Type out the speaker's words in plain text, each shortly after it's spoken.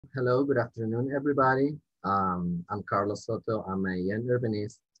Hello, good afternoon, everybody. I'm Carlos Soto. I'm a young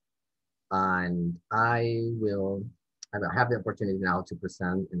urbanist, and I have the opportunity now to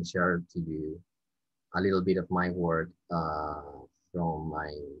present and share to you a little bit of my work from my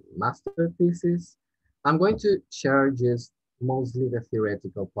master thesis. I'm going to share just mostly the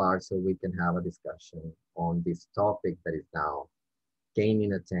theoretical part so we can have a discussion on this topic that is now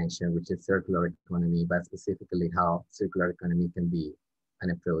gaining attention, which is circular economy, but specifically how circular economy can be an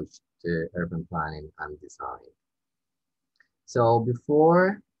approach to urban planning and design. So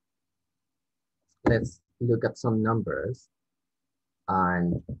before, let's look at some numbers.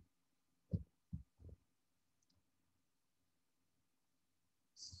 And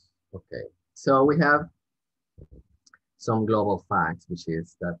okay, so we have some global facts, which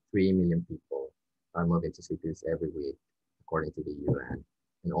is that 3 million people are moving to cities every week, according to the UN,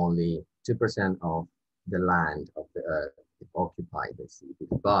 and only 2% of the land of the earth is occupied by cities.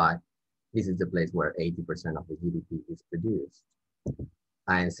 But this is the place where 80% of the GDP is produced.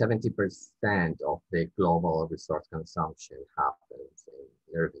 And 70% of the global resource consumption happens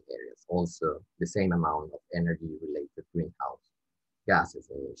in urban areas. Also, the same amount of energy-related greenhouse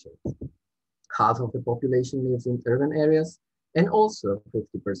gases emissions. Half of the population lives in urban areas, and also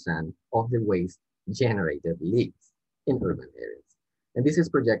 50% of the waste generated lives in urban areas. And this is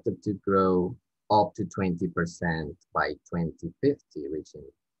projected to grow up to 20% by 2050, reaching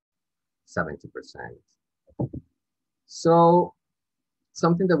 70%. So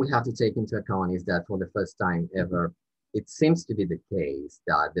something that we have to take into account is that for the first time ever, it seems to be the case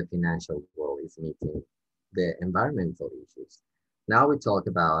that the financial world is meeting the environmental issues. Now we talk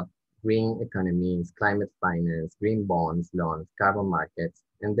about green economies, climate finance, green bonds, loans, carbon markets,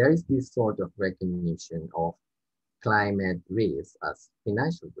 and there is this sort of recognition of climate risk as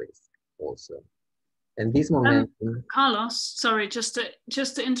financial risk also. And this momentum, Carlos, sorry, just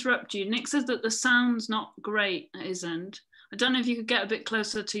to interrupt you. Nick says that the sound's not great at his end. I don't know if you could get a bit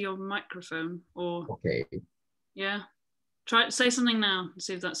closer to your microphone or okay, yeah. Try say something now and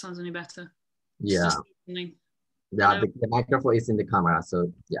see if that sounds any better. yeah, something. yeah, the microphone is in the camera,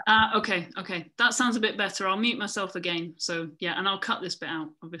 so yeah. Okay. That sounds a bit better. I'll mute myself again. So yeah, and I'll cut this bit out,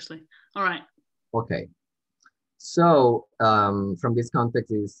 obviously. All right. Okay. So from this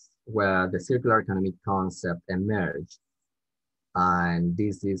context is where the circular economic concept emerged. And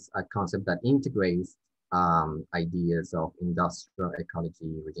this is a concept that integrates ideas of industrial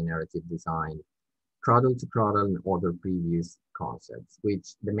ecology, regenerative design, cradle to cradle, and other previous concepts,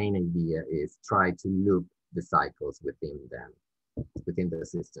 which the main idea is try to loop the cycles within them, within the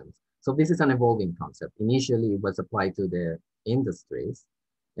systems. So this is an evolving concept. Initially, it was applied to the industries,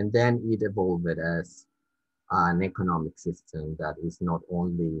 and then it evolved as an economic system that is not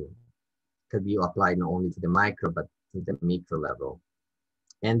only, could be applied not only to the micro, but to the micro level.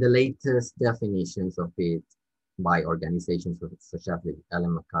 And the latest definitions of it by organizations such as the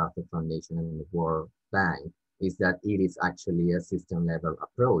Ellen MacArthur Foundation and the World Bank is that it is actually a system level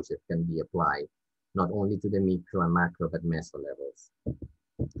approach that can be applied not only to the micro and macro, but meso levels.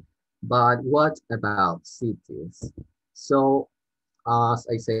 But what about cities? So as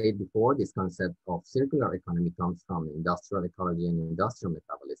I said before, this concept of circular economy comes from industrial ecology and industrial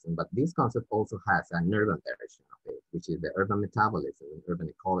metabolism, but this concept also has an urban version of it, which is the urban metabolism and urban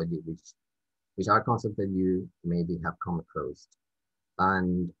ecology, which are concepts that you maybe have come across.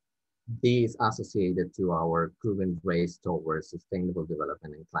 And these associated to our current race towards sustainable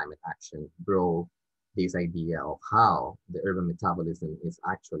development and climate action brought this idea of how the urban metabolism is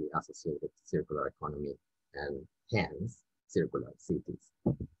actually associated to circular economy and hence circular cities.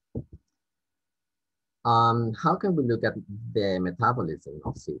 How can we look at the metabolism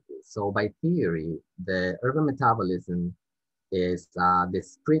of cities? So by theory, the urban metabolism is a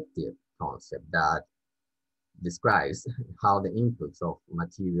descriptive concept that describes how the inputs of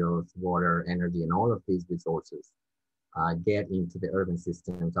materials, water, energy, and all of these resources get into the urban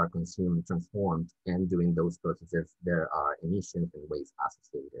systems, are consumed, transformed, and during those processes, there are emissions and waste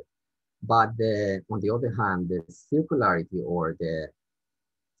associated. But on the other hand, the circularity or the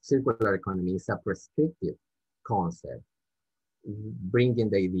circular economy is a prescriptive concept,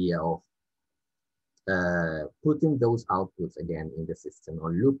 bringing the idea of putting those outputs again in the system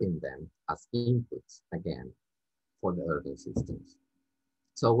or looping them as inputs again for the urban systems.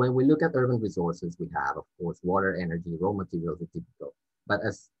 So when we look at urban resources, we have, of course, water, energy, raw materials are typical. But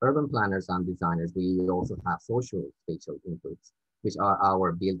as urban planners and designers, we also have social spatial inputs, which are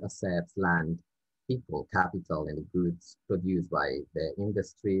our built assets, land, people, capital, and goods produced by the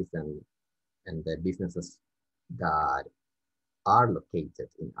industries and the businesses that are located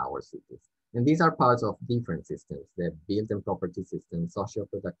in our cities. And these are parts of different systems, the built and property systems, social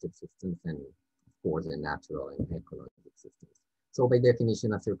productive systems, and of course, the natural and ecological systems. So by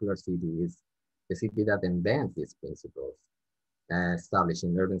definition, a circular city is a city that embeds these principles,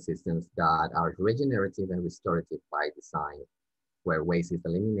 establishing urban systems that are regenerative and restorative by design, where waste is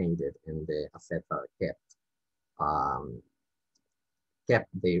eliminated and the assets are um, kept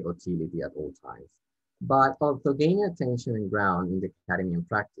their utility at all times. But although gaining attention and ground in the academic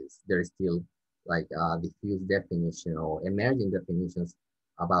practice, there is still like a diffuse definition or emerging definitions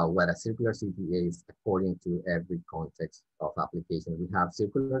about what a circular city is according to every context of application. We have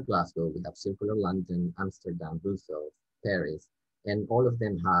circular Glasgow, we have circular London, Amsterdam, Brussels, Paris, and all of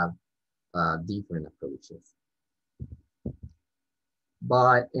them have different approaches.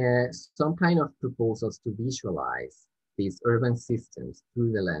 But some kind of proposals to visualize these urban systems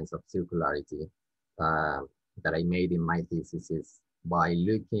through the lens of circularity uh, that I made in my thesis is by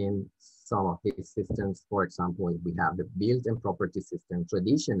looking some of these systems. For example, we have the built and property system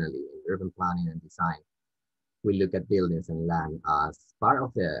traditionally in urban planning and design. We look at buildings and land as part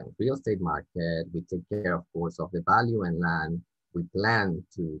of the real estate market. We take care, of course, of the value and land. We plan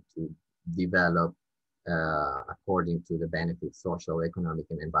to develop according to the benefits, social, economic,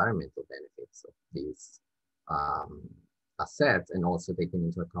 and environmental benefits of these um, assets, and also taking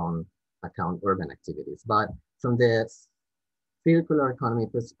into account urban activities. But from the circular economy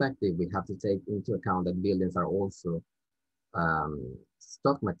perspective, we have to take into account that buildings are also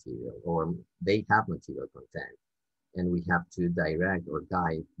stock material, or they have material content, and we have to direct or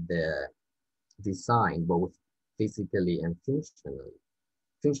guide the design both physically and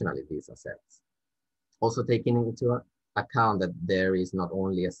functionally these assets. Also taking into account that there is not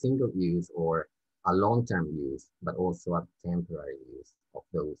only a single use or a long-term use, but also a temporary use of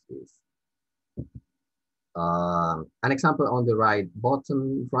those uses. An example on the right,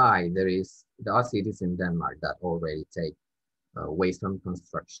 bottom right, there are cities in Denmark that already take waste from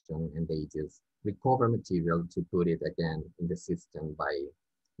construction, and they just recover material to put it again in the system by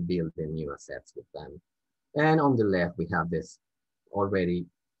building new assets with them. And on the left, we have this already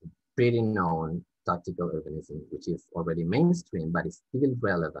pretty known tactical urbanism, which is already mainstream, but is still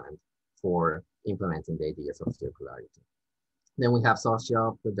relevant for implementing the ideas of circularity. Then we have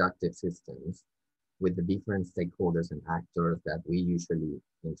social productive systems with the different stakeholders and actors that we usually,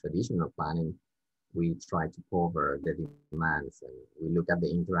 in traditional planning, we try to cover the demands, and we look at the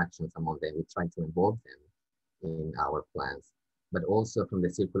interactions among them. We try to involve them in our plans. But also from the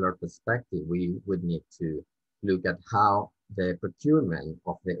circular perspective, we would need to look at how the procurement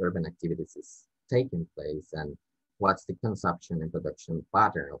of the urban activities is taking place, and what's the consumption and production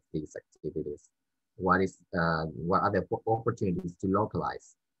pattern of these activities. What are the opportunities to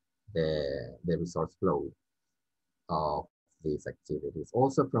localize the resource flow of these activities.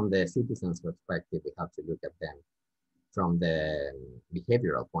 Also from the citizens' perspective, we have to look at them from the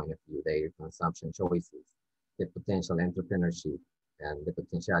behavioral point of view, their consumption choices, the potential entrepreneurship, and the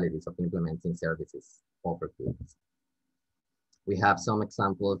potentialities of implementing services over goods. We have some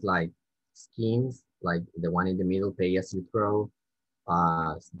examples like schemes, like the one in the middle, pay as you throw.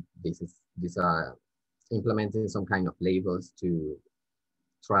 These are implementing some kind of labels to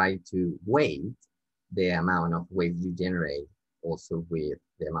try to weight the amount of waste you generate, also with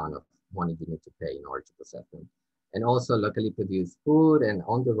the amount of money you need to pay in order to process them. And also locally produced food. And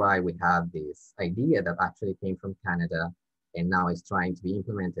on the right, we have this idea that actually came from Canada and now is trying to be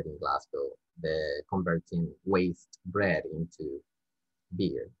implemented in Glasgow, the converting waste bread into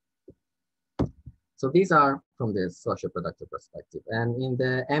beer. So these are from the social productive perspective. And in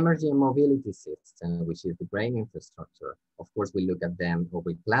the emerging mobility system, which is the brain infrastructure, of course, we look at them or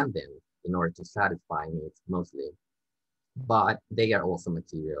we plan them in order to satisfy needs mostly, but they are also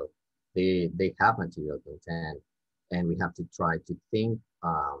material. They have material content, and we have to try to think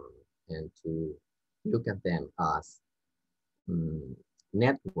and to look at them as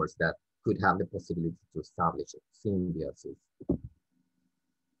networks that could have the possibility to establish symbiosis.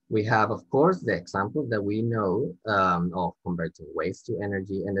 We have, of course, the example that we know of converting waste to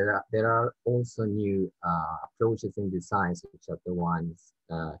energy, and there are also new approaches in design, such as the ones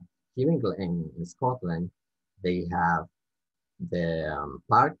here in Scotland. They have the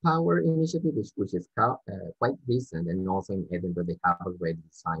Park Power Initiative, which is quite recent, and also in Edinburgh, they have already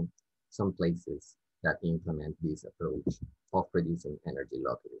designed some places that implement this approach of producing energy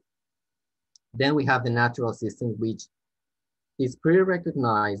locally. Then we have the natural system, which is pretty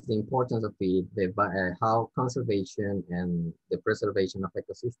recognized the importance of it, how conservation and the preservation of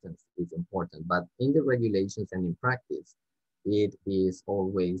ecosystems is important. But in the regulations and in practice, it is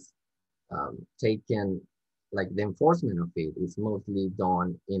always taken like the enforcement of it is mostly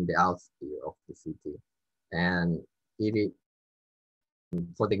done in the outskirts of the city. And it is,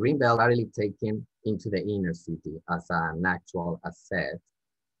 for the green belt, are really taken into the inner city as an actual asset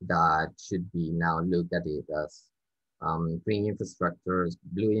that should be now looked at it as green infrastructures,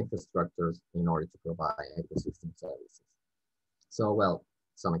 blue infrastructures in order to provide ecosystem services. So, well,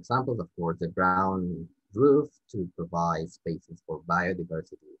 some examples, of course, the brown roof to provide spaces for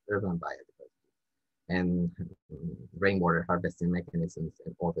biodiversity, urban biodiversity, and rainwater harvesting mechanisms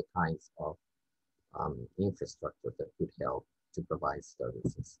and other kinds of infrastructure that could help to provide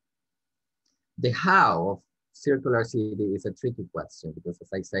services. The how of circular city is a tricky question because, as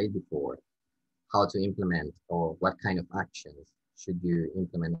I said before, how to implement or what kind of actions should you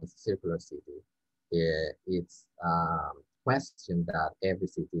implement as a circular city? It's a question that every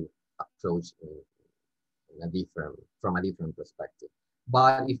city approach in a different, from a different perspective.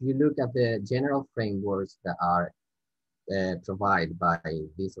 But if you look at the general frameworks that are provided by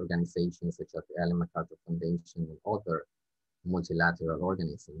these organizations such as the Ellen MacArthur Foundation and other multilateral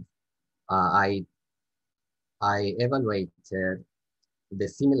organisms, I evaluated the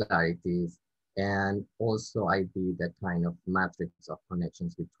similarities, and also I did a kind of matrix of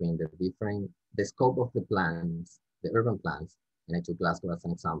connections between the scope of the plans, the urban plans, and I took Glasgow as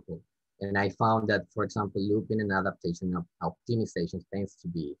an example. And I found that, for example, looping and adaptation of optimization tends to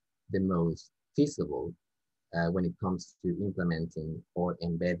be the most feasible when it comes to implementing or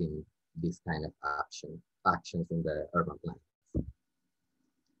embedding this kind of actions in the urban plans.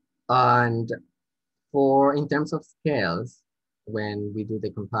 And in terms of scales, when we do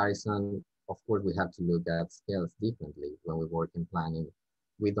the comparison, of course, we have to look at scales differently. When we work in planning,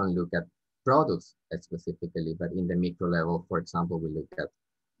 we don't look at products specifically, but in the micro level, for example, we look at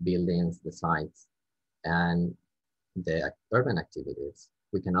buildings, the sites, and the urban activities.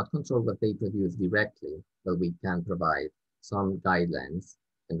 We cannot control what they produce directly, but we can provide some guidelines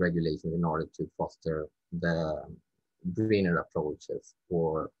and regulations in order to foster the greener approaches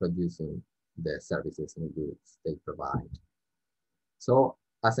for producing the services and goods they provide. So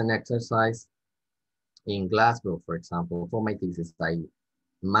as an exercise in Glasgow, for example, for my thesis, I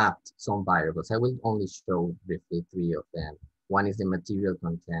mapped some variables. I will only show briefly 3 of them. One is the material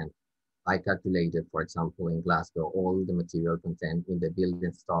content. I calculated, for example, in Glasgow, all the material content in the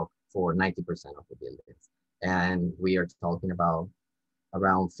building stock for 90% of the buildings. And we are talking about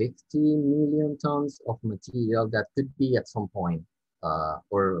around 50 million tons of material that could be at some point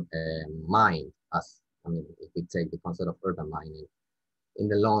mined as, I mean, if we take the concept of urban mining in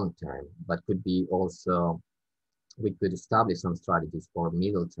the long term, but could be also, we could establish some strategies for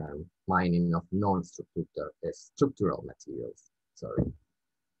middle term mining of structural materials, sorry.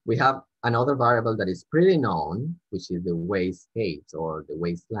 We have another variable that is pretty known, which is the wastegate or the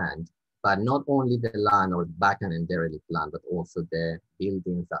wasteland, but not only the land or vacant and derelict land, but also the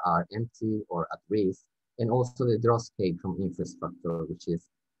buildings that are empty or at risk, and also the drawscape from infrastructure, which is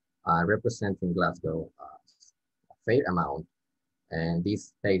representing Glasgow a fair amount. And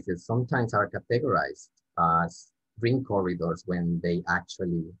these spaces sometimes are categorized as green corridors when they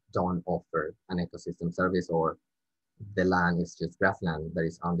actually don't offer an ecosystem service, or the land is just grassland that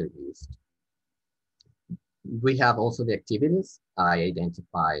is underused. We have also the activities I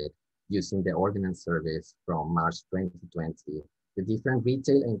identified using the ordinance service from March 2020, the different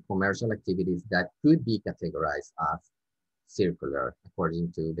retail and commercial activities that could be categorized as circular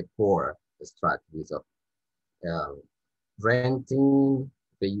according to the core strategies of renting,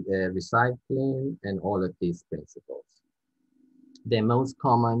 recycling, and all of these principles. The most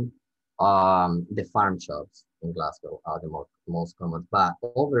common, the farm shops in Glasgow are the most common, but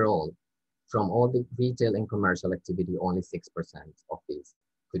overall, from all the retail and commercial activity, only 6% of these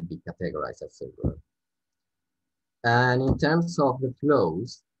could be categorized as circular. And in terms of the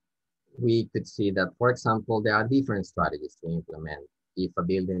flows, we could see that, for example, there are different strategies to implement. If a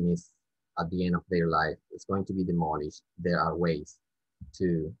building is at the end of their life, it's going to be demolished, there are ways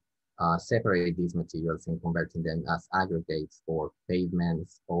to separate these materials and converting them as aggregates for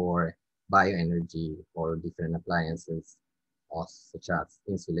pavements or bioenergy or different appliances, such as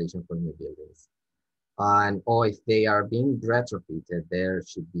insulation for new buildings. Or if they are being retrofitted, there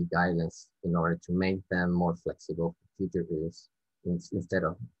should be guidelines in order to make them more flexible for future use instead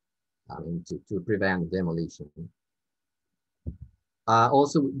of to prevent demolition.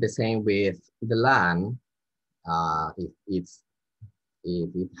 Also the same with the land, if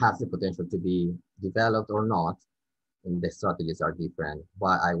it has the potential to be developed or not, and the strategies are different,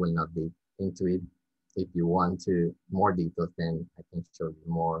 but I will not dig into it. If you want to more details, then I can show you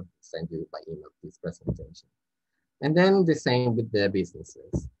more, send you by email this presentation. And then the same with the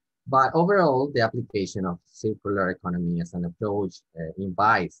businesses. But overall, the application of circular economy as an approach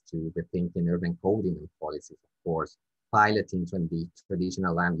invites to rethinking urban coding and policies, of course, piloting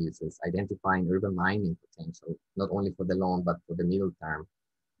traditional land uses, identifying urban mining potential, not only for the long, but for the middle term,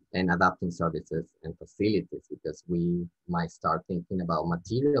 and adapting services and facilities, because we might start thinking about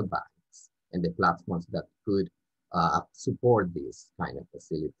material banks and the platforms that could support these kind of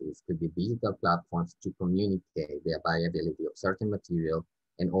facilities. Could be digital platforms to communicate the viability of certain material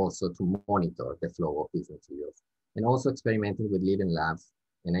and also to monitor the flow of these materials. And also experimenting with living labs.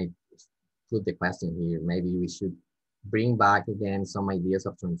 And I put the question here, maybe we should bring back again some ideas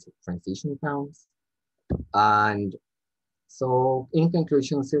of transition towns. And so in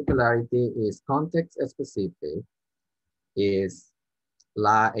conclusion, circularity is context specific, is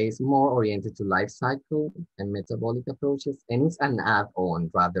more oriented to life cycle and metabolic approaches, and it's an add-on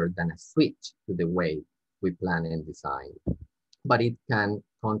rather than a switch to the way we plan and design. But it can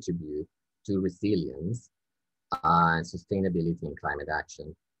contribute to resilience and sustainability in climate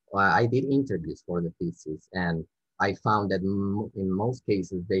action. I did interviews for the thesis, and I found that in most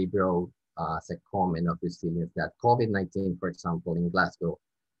cases, they brought as a comment of resilience that COVID-19, for example, in Glasgow,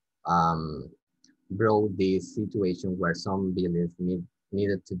 brought this situation where some buildings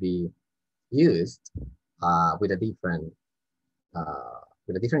needed to be used with a different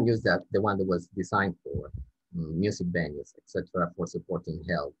use that the one that was designed for music venues, etc., for supporting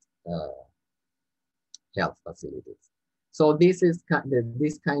health facilities. So this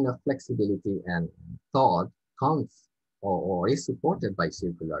kind of flexibility and thought comes or is supported by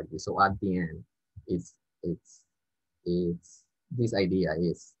circularity. So at the end, it's this idea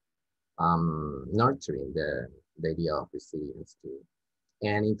is nurturing the idea of resilience too.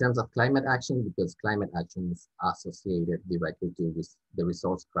 And in terms of climate action, because climate action is associated directly to the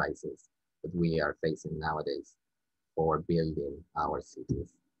resource crisis that we are facing nowadays for building our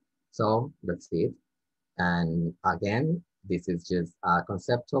cities. So that's it. And again, this is just a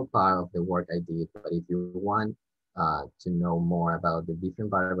conceptual part of the work I did, but if you want to know more about the different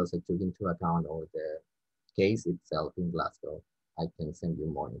variables I took into account or the case itself in Glasgow, I can send you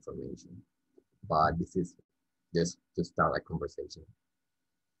more information. But this is just to start a conversation.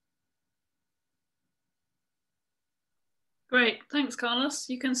 Great, thanks, Carlos.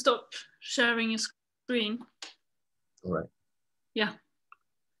 You can stop sharing your screen. All right. Yeah.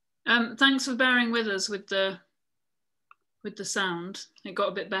 Thanks for bearing with us with the sound. It got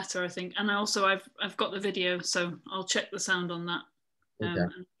a bit better, I think. And I've got the video, so I'll check the sound on that. Okay.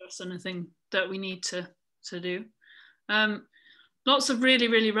 And if there's anything that we need to do. Lots of really,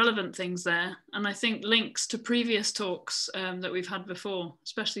 really relevant things there. And I think links to previous talks that we've had before,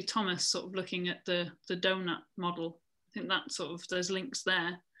 especially Thomas sort of looking at the donut model. I think that sort of, there's links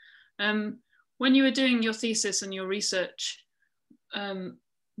there. When you were doing your thesis and your research,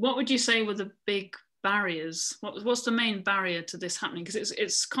 what would you say were the big barriers? What's the main barrier to this happening? Because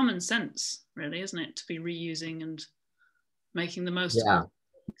it's common sense, really, isn't it, to be reusing and making the most of it.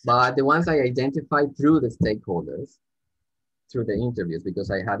 But the ones I identified through the stakeholders, through the interviews,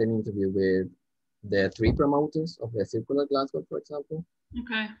 because I had an interview with the 3 promoters of the Circular Glasgow, for example.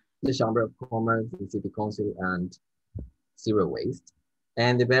 Okay. The Chamber of Commerce, the City Council, and Zero Waste.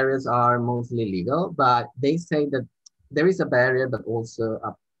 And the barriers are mostly legal, but they say that there is a barrier, but also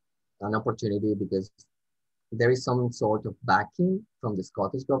an opportunity, because there is some sort of backing from the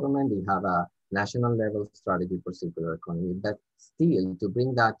Scottish government. They have a national level strategy for circular economy, but still to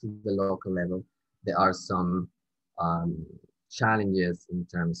bring that to the local level, there are some challenges in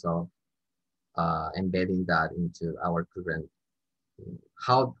terms of embedding that into our current,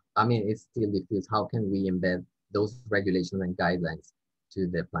 it's still diffuse. How can we embed those regulations and guidelines to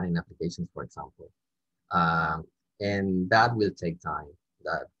the planning applications, for example? And that will take time.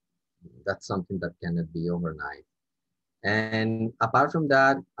 That's something that cannot be overnight. And apart from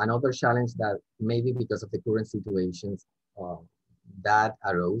that, another challenge that maybe because of the current situations that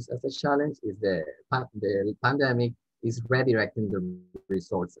arose as a challenge is the pandemic is redirecting the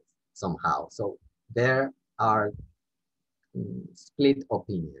resources somehow. So there are split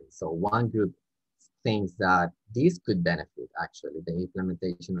opinions. So one group thinks that this could benefit actually the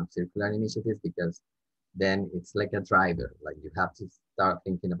implementation of circular initiatives, because then it's like a driver, like you have to start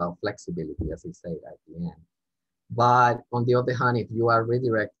thinking about flexibility, as I say at the end. But on the other hand, if you are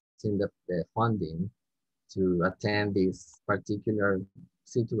redirecting the funding to attend this particular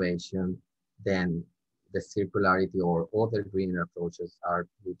situation, then the circularity or other greener approaches are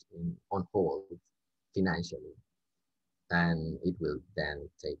put on hold financially, and it will then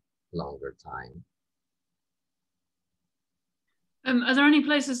take longer time. Are there any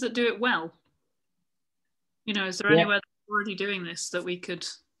places that do it well? You know, is there anywhere that's already doing this that we could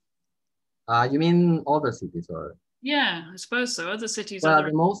You mean other cities or? Yeah, I suppose so. Other cities, Well,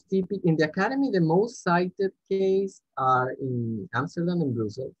 other. the most typical in the academy, the most cited case are in Amsterdam and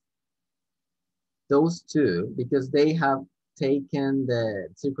Brussels. Those two, because they have taken the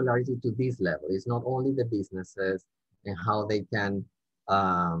circularity to this level. It's not only the businesses and how they can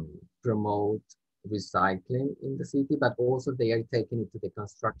um, promote recycling in the city, but also they are taking it to the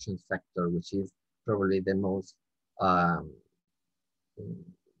construction sector, which is probably the most um,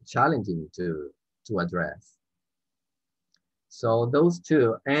 challenging to address. So those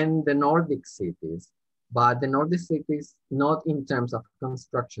two and the Nordic cities, but the Nordic cities, not in terms of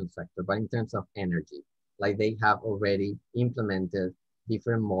construction sector, but in terms of energy. Like they have already implemented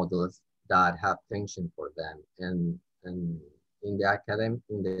different models that have function for them. And in the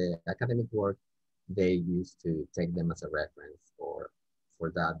academic work, they used to take them as a reference for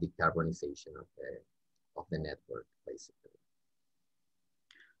that decarbonization of the network, basically.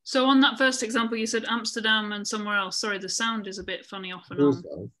 So on that first example, you said Amsterdam and somewhere else. Sorry, the sound is a bit funny off and on.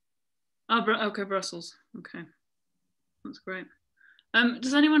 Brussels. Oh, okay, Brussels. Okay, that's great.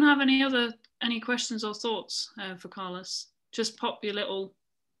 Does anyone have any questions or thoughts for Carlos? Just pop your little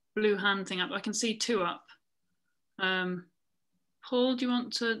blue hand thing up. I can see two up. Paul, do you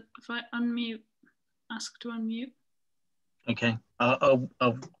want to, if I unmute, ask to unmute? Okay, I'll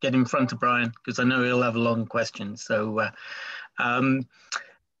get in front of Brian because I know he'll have a long question. So,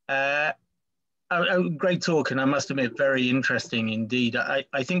 great talk, and I must admit, very interesting indeed.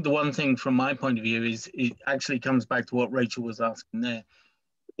 I think the one thing from my point of view is it actually comes back to what Rachel was asking there.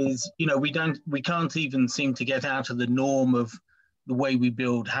 Is, you know, we can't even seem to get out of the norm of the way we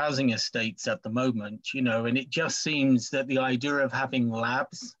build housing estates at the moment, you know, and it just seems that the idea of having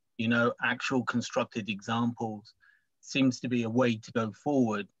labs, you know, actual constructed examples, seems to be a way to go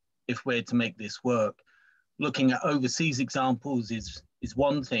forward if we're to make this work. Looking at overseas examples is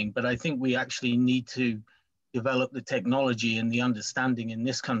one thing, but I think we actually need to develop the technology and the understanding in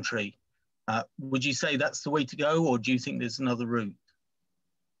this country. Would you say that's the way to go, or do you think there's another route?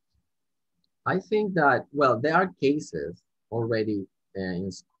 I think that, well, there are cases already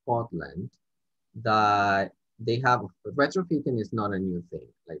in Scotland that they have, retrofitting is not a new thing,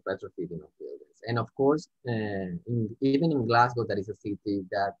 like retrofitting of buildings. And of course, even in Glasgow, that is a city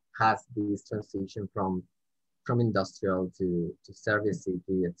that has this transition from industrial to service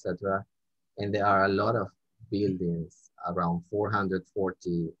city, etc. And there are a lot of buildings, around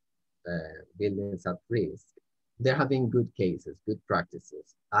 440 buildings at risk. There have been good cases, good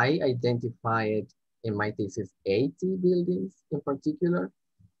practices. I identified in my thesis 80 buildings in particular,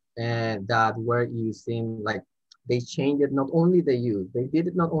 and that were using, like, they changed it, not only the use, they did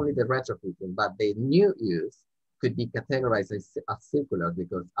it not only the retrofitting, but the new use could be categorized as circular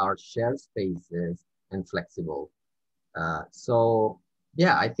because our shared spaces and flexible. So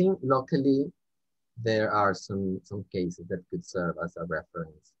yeah, I think locally there are some cases that could serve as a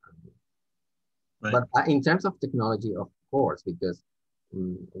reference. Right. But in terms of technology, of course, because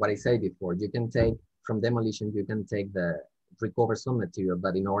what I said before, you can take from demolition, you can take recover some material,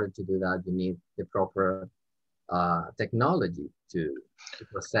 but in order to do that, you need the proper technology to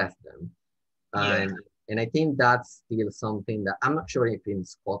process them. Yeah. And I think that's still something that I'm not sure if in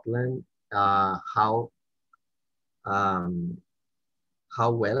Scotland, how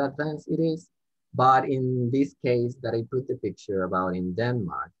well advanced it is. But in this case that I put the picture about in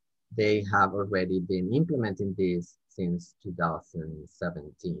Denmark, they have already been implementing this since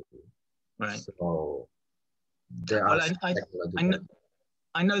 2017. Right. So there are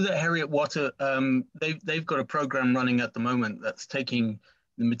I know that Heriot Water, they've got a program running at the moment that's taking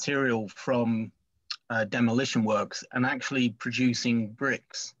the material from demolition works and actually producing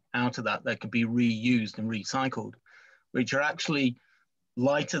bricks out of that could be reused and recycled, which are actually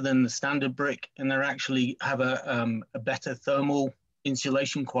lighter than the standard brick, and they actually have a better thermal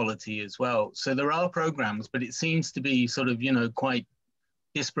insulation quality as well. So there are programs, but it seems to be sort of, you know, quite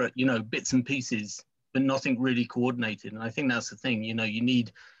disparate, you know, bits and pieces, but nothing really coordinated. And I think that's the thing, you know, you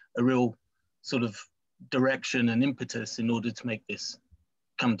need a real sort of direction and impetus in order to make this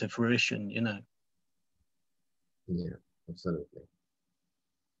come to fruition, you know. Yeah, absolutely.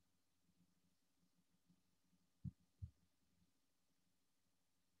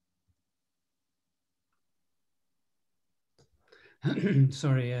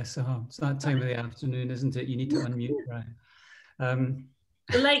 Sorry, yes, it's that time of the afternoon, isn't it? You need to unmute, right?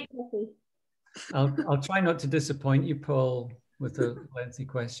 The late coffee. I'll try not to disappoint you, Paul, with a lengthy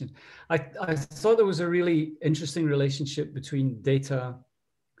question. I thought there was a really interesting relationship between data,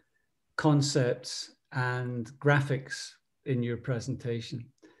 concepts, and graphics in your presentation.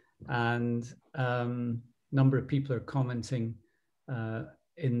 And a number of people are commenting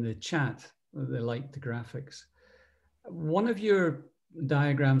in the chat. They liked the graphics. One of your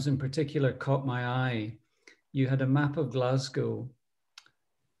diagrams in particular caught my eye. You had a map of Glasgow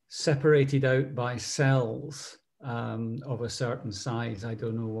separated out by cells of a certain size. I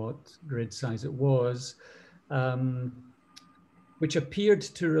don't know what grid size it was, which appeared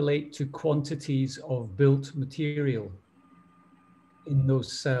to relate to quantities of built material in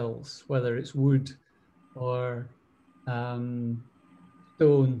those cells, whether it's wood or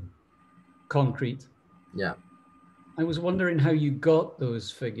stone, concrete. Yeah. I was wondering how you got those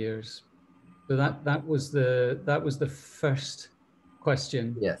figures. So that was the first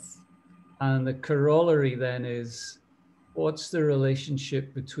question. Yes. And the corollary then is, what's the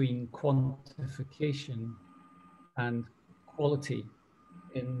relationship between quantification and quality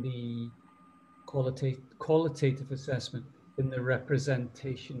in the qualitative assessment, in the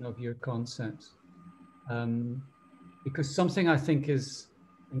representation of your concepts? Because something I think is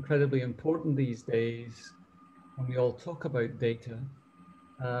incredibly important these days, when we all talk about data,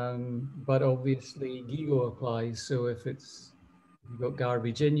 but obviously GIGO applies. So if you've got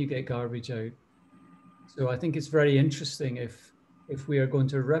garbage in, you get garbage out. So I think it's very interesting if we are going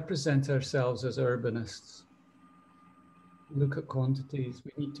to represent ourselves as urbanists, look at quantities,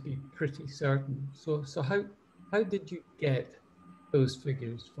 we need to be pretty certain. So how did you get those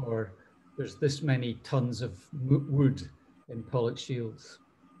figures for there's this many tons of wood in Pollock Shields,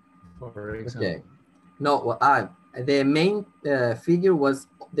 for example? Okay. No, well, the main figure was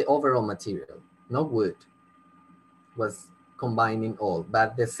the overall material, not wood. Was combining all,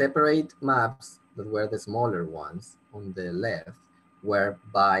 but the separate maps that were the smaller ones on the left were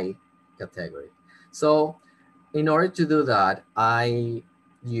by category. So in order to do that,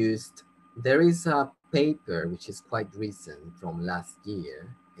 there is a paper which is quite recent from last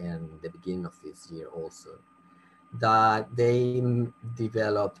year and the beginning of this year also, that they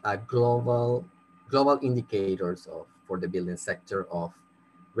developed a global indicators for the building sector of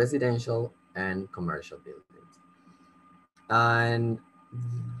residential and commercial buildings. And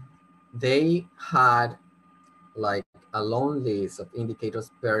they had like a long list of indicators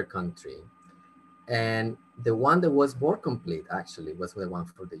per country. And the one that was more complete actually was the one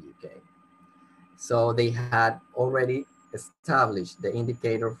for the UK. So they had already established the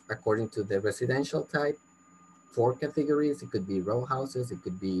indicator according to the residential type, 4 categories. It could be row houses, it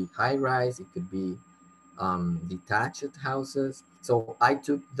could be high rise, it could be detached houses. So I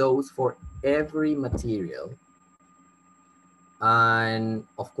took those for every material. And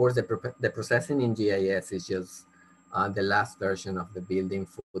of course, the processing in GIS is just the last version of the building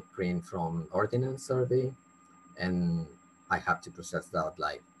footprint from Ordnance Survey. And I have to process that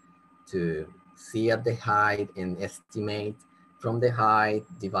like to see at the height and estimate from the height,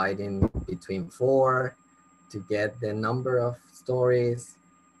 dividing between 4 to get the number of stories,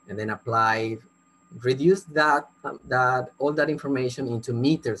 and then reduce all that information into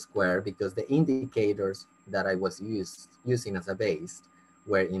meter square, because the indicators that I was using as a base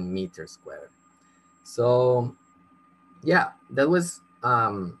were in meter square. So yeah, that was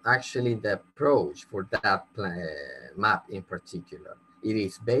actually the approach for that map in particular. It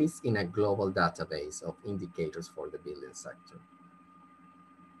is based in a global database of indicators for the building sector.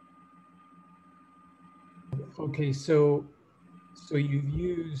 Okay, so you've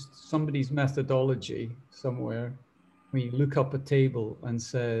used somebody's methodology somewhere. When you look up a table and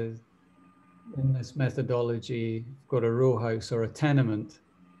says, in this methodology, you've got a row house or a tenement,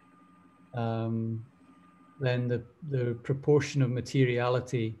 then the proportion of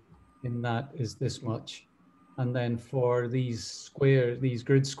materiality in that is this much. And then for these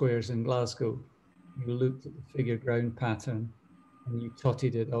grid squares in Glasgow, you looked at the figure ground pattern and you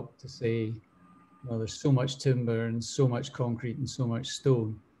totted it up to say, well, there's so much timber and so much concrete and so much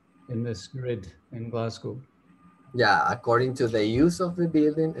stone in this grid in Glasgow. Yeah, according to the use of the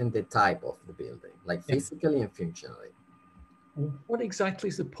building and the type of the building, like physically and functionally. What exactly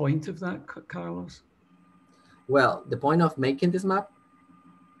is the point of that, Carlos? Well, the point of making this map?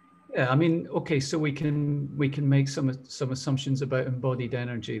 Yeah, I mean, okay, so we can make some assumptions about embodied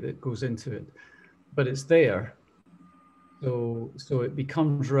energy that goes into it, but it's there. So it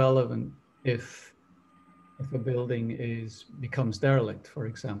becomes relevant if a building becomes derelict, for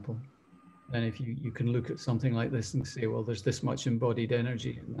example. And if you can look at something like this and say, well, there's this much embodied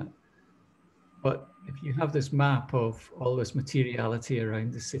energy in that. But if you have this map of all this materiality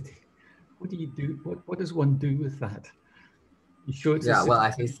around the city, what do you do? What does one do with that? You show it to well,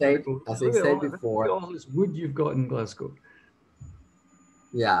 as I said before, all this wood you've got in Glasgow.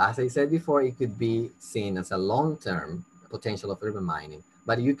 Yeah, as I said before, it could be seen as a long-term potential of urban mining,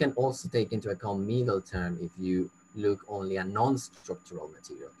 but you can also take into account middle term if you look only at non-structural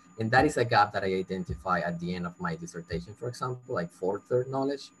material. And that is a gap that I identify at the end of my dissertation. For example, like further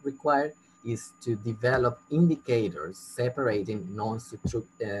knowledge required is to develop indicators separating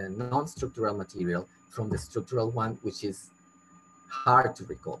non-structural material from the structural one, which is hard to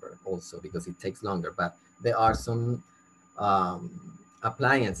recover also because it takes longer. But there are some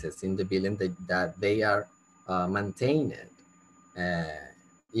appliances in the building that they are maintained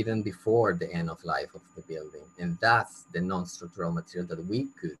even before the end of life of the building. And that's the non-structural material that we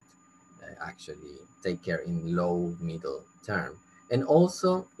could actually take care in low, middle term. And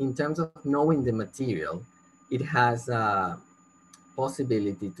also in terms of knowing the material, it has a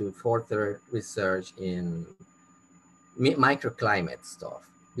possibility to further research in microclimate stuff.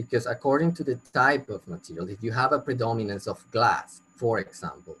 Because according to the type of material, if you have a predominance of glass, for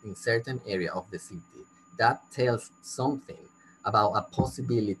example, in certain area of the city, that tells something about a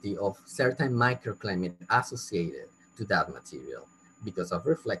possibility of certain microclimate associated to that material because of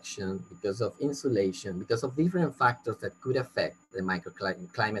reflection, because of insulation, because of different factors that could affect the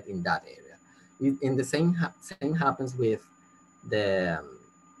microclimate in that area. In the same happens with the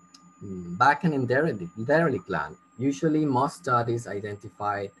Bakken and derelict land. Usually most studies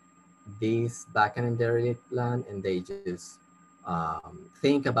identify this Bakken and derelict land and they just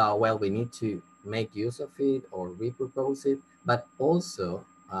think about, well, we need to make use of it or repurpose it, but also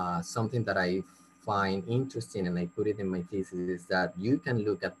something that I find interesting and I put it in my thesis is that you can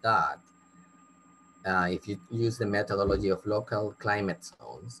look at that if you use the methodology of local climate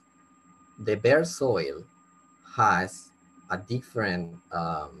zones. The bare soil has a different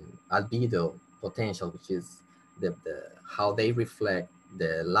albedo potential, which is how they reflect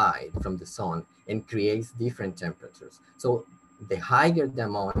the light from the sun and creates different temperatures. So the higher the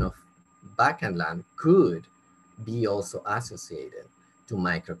amount of backend land could be also associated to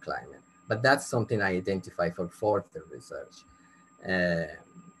microclimate. But that's something I identify for further research,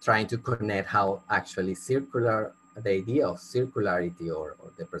 trying to connect how actually the idea of circularity or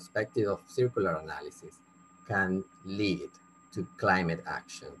the perspective of circular analysis can lead to climate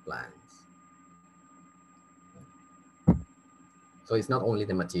action plans. So it's not only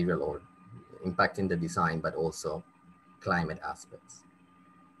the material or impacting the design, but also climate aspects.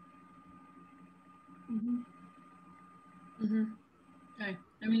 Mm-hmm. Mm-hmm. Okay.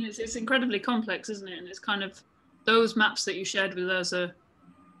 I mean, it's incredibly complex, isn't it? And it's kind of, those maps that you shared with us are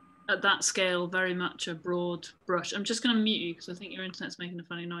at that scale very much a broad brush. I'm just going to mute you because I think your internet's making a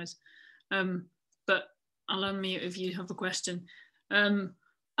funny noise. But I'll unmute if you have a question.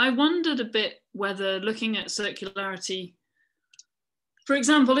 I wondered a bit whether looking at circularity, for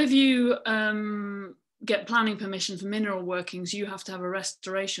example, if you get planning permission for mineral workings, you have to have a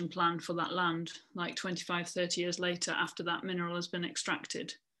restoration plan for that land, like 25, 30 years later after that mineral has been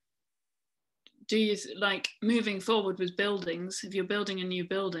extracted. Do you, like moving forward with buildings, if you're building a new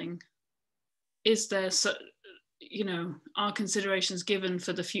building, is there, you know, are considerations given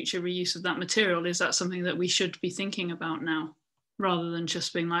for the future reuse of that material? Is that something that we should be thinking about now, rather than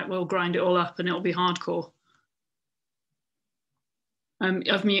just being like, well, grind it all up and it'll be hardcore?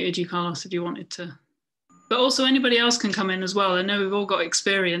 I've muted you, Carlos, if you wanted to. But also anybody else can come in as well. I know we've all got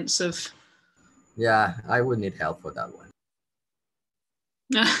experience of... Yeah, I would need help for that one.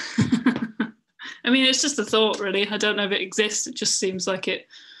 I mean, it's just a thought, really. I don't know if it exists. It just seems like it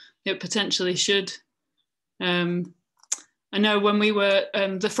potentially should. I know when we were,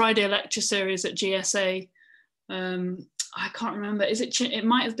 the Friday lecture series at GSA, I can't remember, it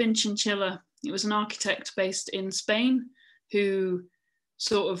might have been Chinchilla. It was an architect based in Spain who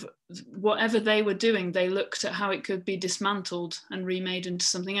sort of, whatever they were doing, they looked at how it could be dismantled and remade into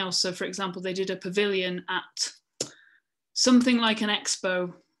something else. So for example, they did a pavilion at something like an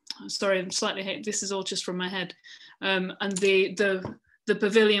expo. Sorry, I'm slightly, this is all just from my head. And the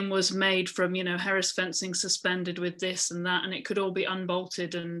pavilion was made from, you know, Harris fencing suspended with this and that, and it could all be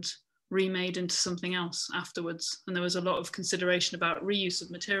unbolted and remade into something else afterwards. And there was a lot of consideration about reuse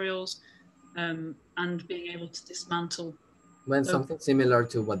of materials and being able to dismantle. When something similar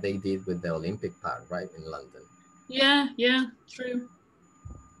to what they did with the Olympic Park, right, in London. Yeah, true.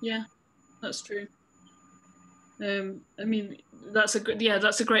 Yeah, that's true. I mean, that's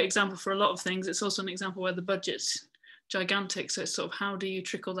a great example for a lot of things. It's also an example where the budget's gigantic. So it's sort of, how do you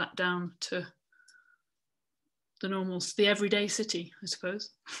trickle that down to the everyday city, I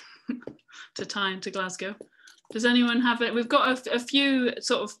suppose, to tie into Glasgow. Does anyone have it? We've got a few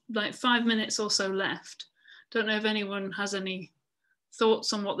sort of like 5 minutes or so left. Don't know if anyone has any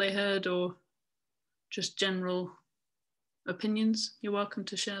thoughts on what they heard or just general opinions. You're welcome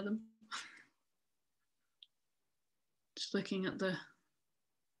to share them. Just looking at the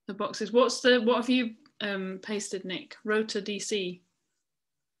boxes. What have you pasted, Nick. Rota DC.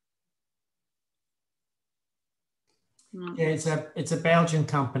 Yeah, it's a Belgian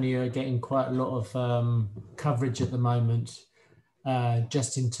company who are getting quite a lot of coverage at the moment,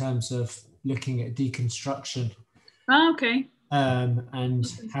 just in terms of looking at deconstruction. Oh, okay. And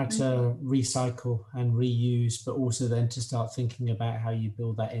how to recycle and reuse, but also then to start thinking about how you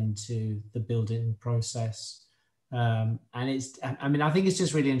build that into the building process. And it's, I mean, I think it's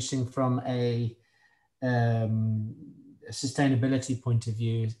just really interesting from a sustainability point of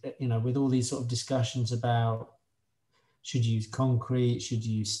view, you know, with all these sort of discussions about should you use concrete, should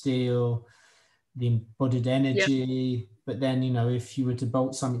you use steel, the embodied energy. Yep. But then, you know, if you were to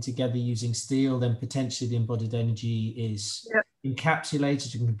bolt something together using steel, then potentially the embodied energy is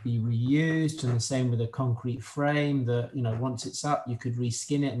encapsulated and can be reused. And the same with a concrete frame that, you know, once it's up, you could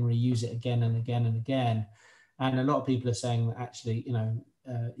reskin it and reuse it again and again and again. And a lot of people are saying that actually, you know,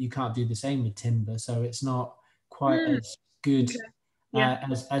 you can't do the same with timber. So it's not quite as good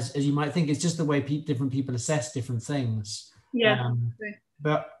as you might think. It's just the way different people assess different things.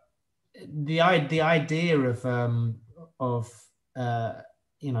 But the idea of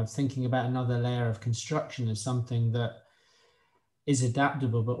you know, thinking about another layer of construction is something that is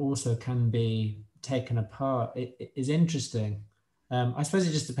adaptable but also can be taken apart. It is interesting. I suppose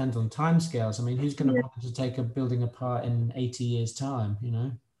it just depends on timescales. I mean, who's going to want to take a building apart in 80 years' time, you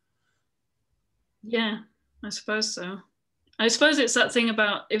know? Yeah, I suppose so. I suppose it's that thing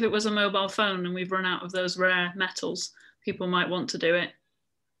about if it was a mobile phone and we've run out of those rare metals, people might want to do it.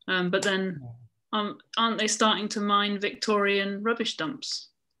 But then aren't they starting to mine Victorian rubbish dumps?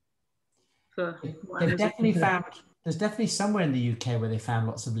 They've definitely found, there's definitely somewhere in the UK where they found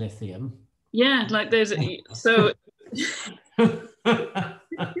lots of lithium. Yeah, like there's, so...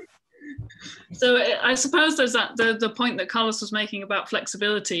 So I suppose there's that the point that Carlos was making about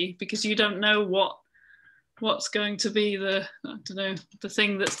flexibility, because you don't know what's going to be the, I don't know, the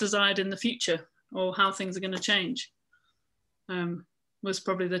thing that's desired in the future, or how things are going to change. Was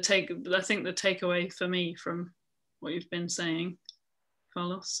probably the takeaway for me from what you've been saying,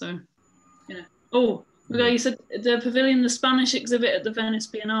 Carlos. So yeah. Oh, okay, you said the pavilion, the Spanish exhibit at the Venice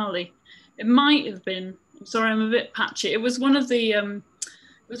Biennale. It might have been. Sorry, I'm a bit patchy. It was one of the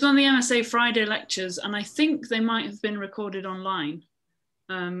MSA Friday lectures, and I think they might have been recorded online.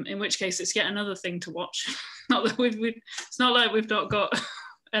 In which case, it's yet another thing to watch. Not that it's not like we've not got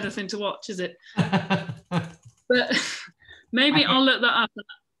anything to watch, is it? But maybe I'll look that up,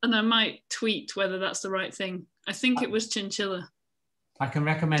 and I might tweet whether that's the right thing. I think it was Chinchilla. I can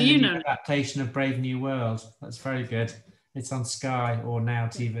recommend the new adaptation of Brave New World. That's very good. It's on Sky or Now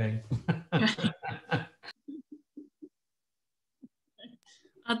TV.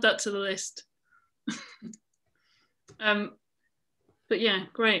 Add that to the list. But yeah,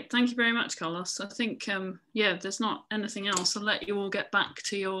 great. Thank you very much, Carlos. I think, yeah, there's not anything else. I'll let you all get back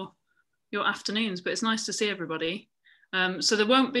to your afternoons, but it's nice to see everybody. So there won't be